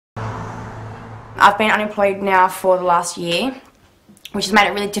I've been unemployed now for the last year, which has made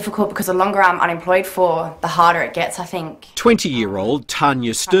it really difficult because the longer I'm unemployed for, the harder it gets, I think. 20-year-old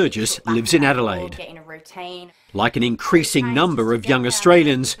Tanya Sturgis lives in Adelaide. Like an increasing number of young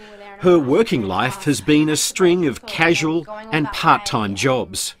Australians, her working life has been a string of casual and part-time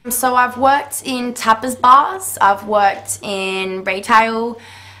jobs. So I've worked in tappers bars, I've worked in retail,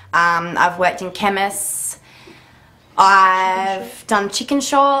 I've worked in chemists, I've done chicken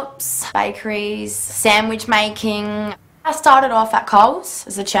shops, bakeries, sandwich making. I started off at Coles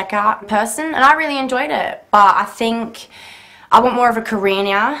as a checkout person and I really enjoyed it, but I think I want more of a career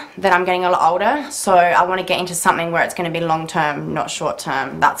now that I'm getting a lot older, so I want to get into something where it's going to be long term, not short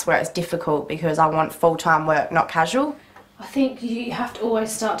term. That's where it's difficult because I want full-time work, not casual. I think you have to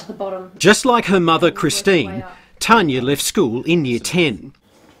always start to the bottom. Just like her mother Christine, Tanya left school in year 10.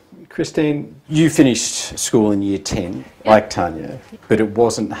 Christine, you finished school in year 10, like Tanya, but it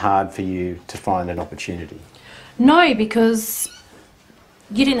wasn't hard for you to find an opportunity. No, because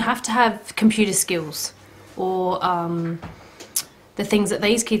you didn't have to have computer skills or the things that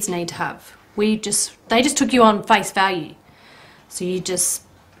these kids need to have. They just took you on face value. So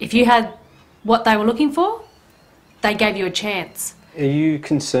if you had what they were looking for, they gave you a chance. Are you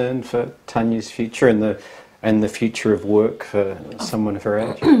concerned for Tanya's future and the future of work for someone of her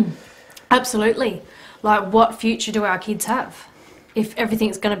age? Absolutely. Like, what future do our kids have if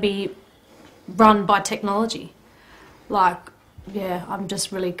everything's going to be run by technology? Like, yeah, I'm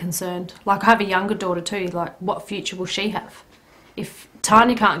just really concerned. Like, I have a younger daughter too. Like, what future will she have? If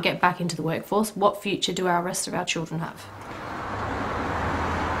Tanya can't get back into the workforce, what future do our rest of our children have?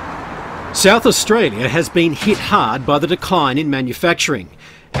 South Australia has been hit hard by the decline in manufacturing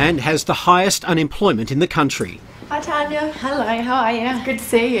and has the highest unemployment in the country. Hi Tanya. Hello, how are you? Good to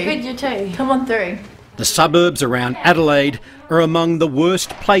see you. Good, you too. Come on through. The suburbs around Adelaide are among the worst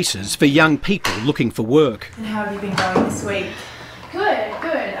places for young people looking for work. And how have you been going this week? Good,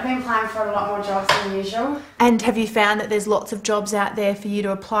 good. I've been applying for a lot more jobs than usual. And have you found that there's lots of jobs out there for you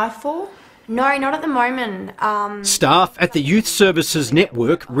to apply for? No, not at the moment. Staff at the Youth Services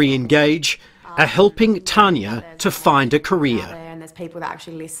Network, Re-Engage, are helping Tanya to find a career. And there's people that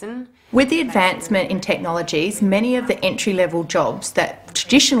actually listen. With the advancement in technologies, many of the entry-level jobs that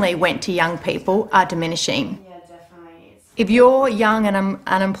traditionally went to young people are diminishing. Yeah, definitely. If you're young and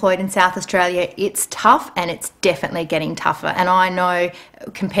unemployed in South Australia, it's tough and it's definitely getting tougher. And I know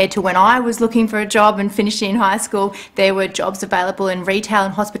compared to when I was looking for a job and finishing high school, there were jobs available in retail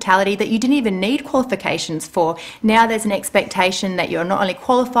and hospitality that you didn't even need qualifications for. Now there's an expectation that you're not only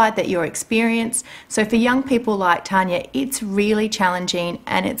qualified, that you're experienced. So for young people like Tanya, it's really challenging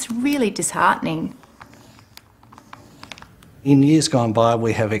and it's really disheartening. In years gone by,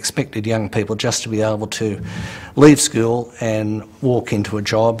 we have expected young people just to be able to leave school and walk into a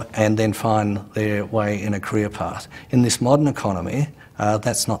job and then find their way in a career path. In this modern economy,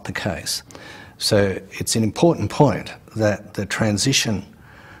 that's not the case. So it's an important point that the transition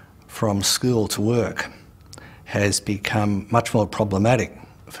from school to work has become much more problematic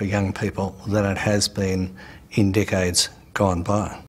for young people than it has been in decades gone by.